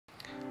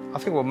I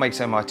think what makes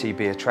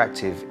MITB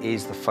attractive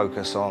is the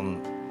focus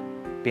on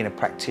being a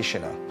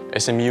practitioner.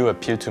 SMU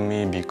appealed to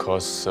me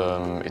because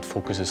it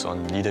focuses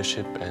on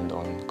leadership and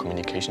on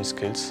communication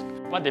skills.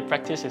 What they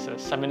practice is a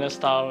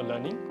seminar-style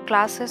learning.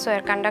 Classes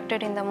were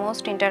conducted in the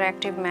most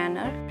interactive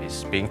manner.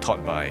 It's being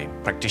taught by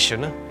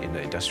practitioners in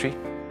the industry.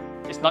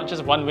 It's not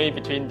just one way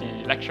between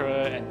the lecturer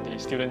and the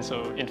students,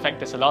 so in fact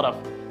there's a lot of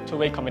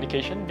two-way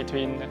communication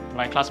between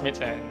my classmates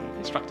and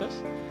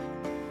instructors.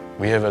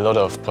 We have a lot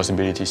of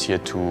possibilities here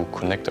to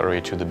connect already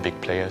to the big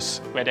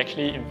players. Where they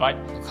actually invite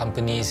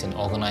companies and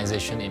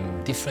organizations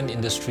in different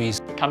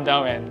industries come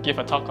down and give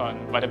a talk on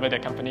whatever their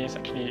company is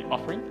actually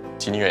offering.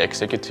 Senior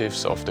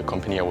executives of the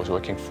company I was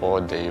working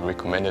for, they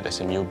recommended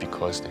SMU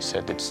because they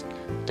said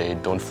they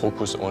don't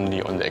focus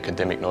only on the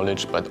academic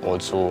knowledge but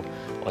also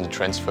on the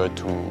transfer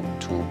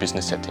to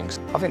business settings.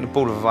 I think the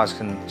Board of Advisors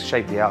can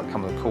shape the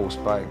outcome of the course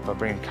by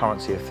bringing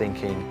currency of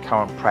thinking,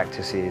 current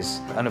practices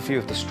and a view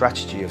of the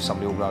strategy of some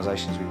of the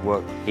organisations we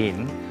work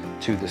in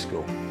to the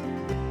school.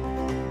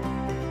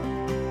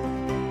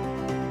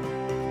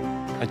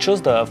 I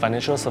chose the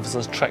financial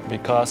services track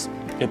because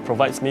it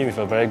provides me with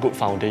a very good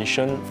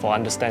foundation for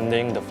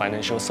understanding the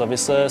financial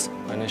services,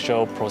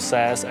 financial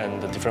process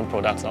and the different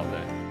products out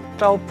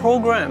there. Our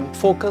program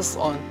focuses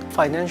on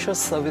financial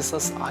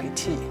services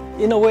IT.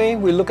 In a way,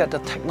 we look at the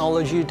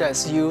technology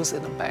that's used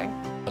in a bank.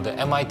 The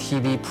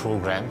MITB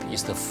program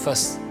is the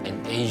first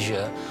in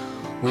Asia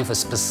with a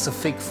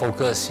specific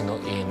focus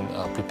in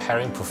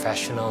preparing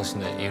professionals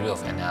in the area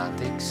of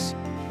analytics.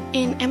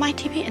 In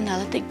MITB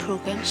Analytic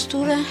program,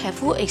 students have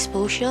full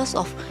exposures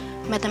of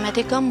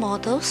mathematical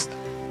models,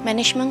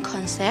 management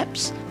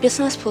concepts,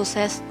 business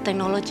process,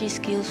 technology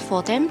skills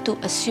for them to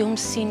assume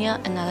senior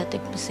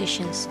analytic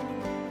positions.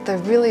 The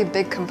really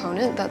big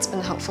component that's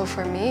been helpful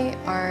for me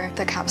are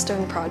the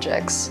capstone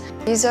projects.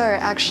 These are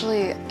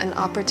actually an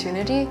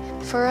opportunity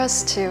for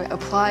us to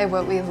apply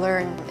what we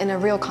learn in a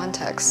real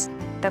context.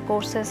 The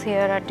courses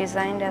here are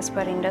designed as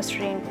per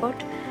industry input,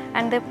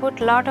 and they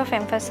put a lot of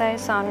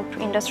emphasis on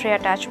industry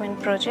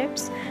attachment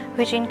projects,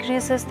 which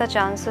increases the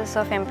chances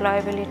of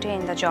employability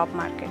in the job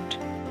market.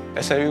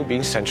 SMU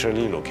being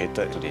centrally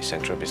located to the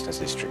Central Business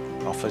District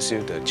offers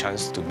you the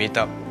chance to meet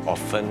up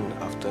often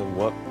after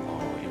work or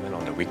even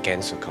on the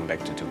weekends to come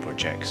back to do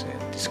projects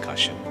and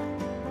discussion.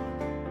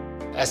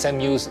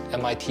 SMU's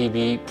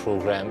MITB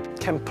program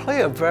can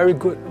play a very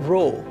good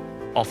role.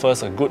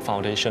 Offers a good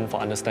foundation for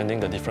understanding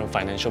the different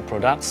financial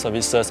products,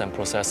 services and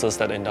processes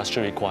that the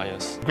industry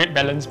requires. Great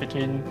balance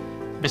between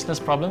business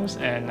problems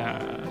and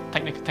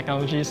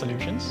technology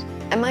solutions.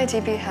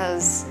 MITB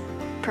has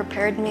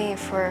prepared me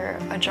for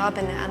a job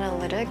in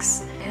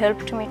analytics. It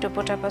helped me to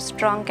put up a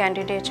strong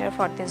candidature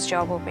for this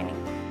job opening.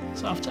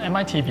 So after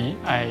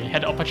MITB, I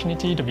had the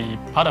opportunity to be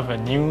part of a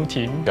new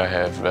team. I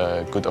have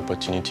a good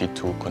opportunity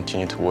to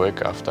continue to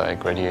work after I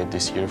graduate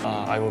this year.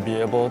 I will be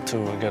able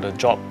to get a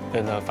job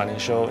in the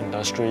financial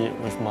industry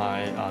with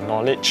my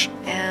knowledge.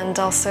 And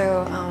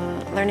also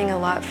learning a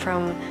lot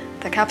from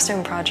the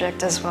capstone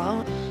project as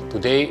well.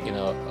 Today,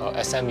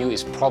 SMU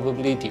is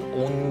probably the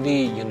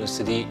only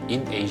university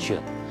in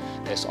Asia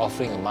that's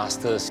offering a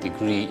master's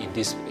degree in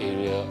this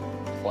area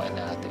for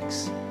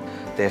analytics.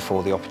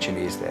 Therefore, the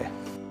opportunity is there.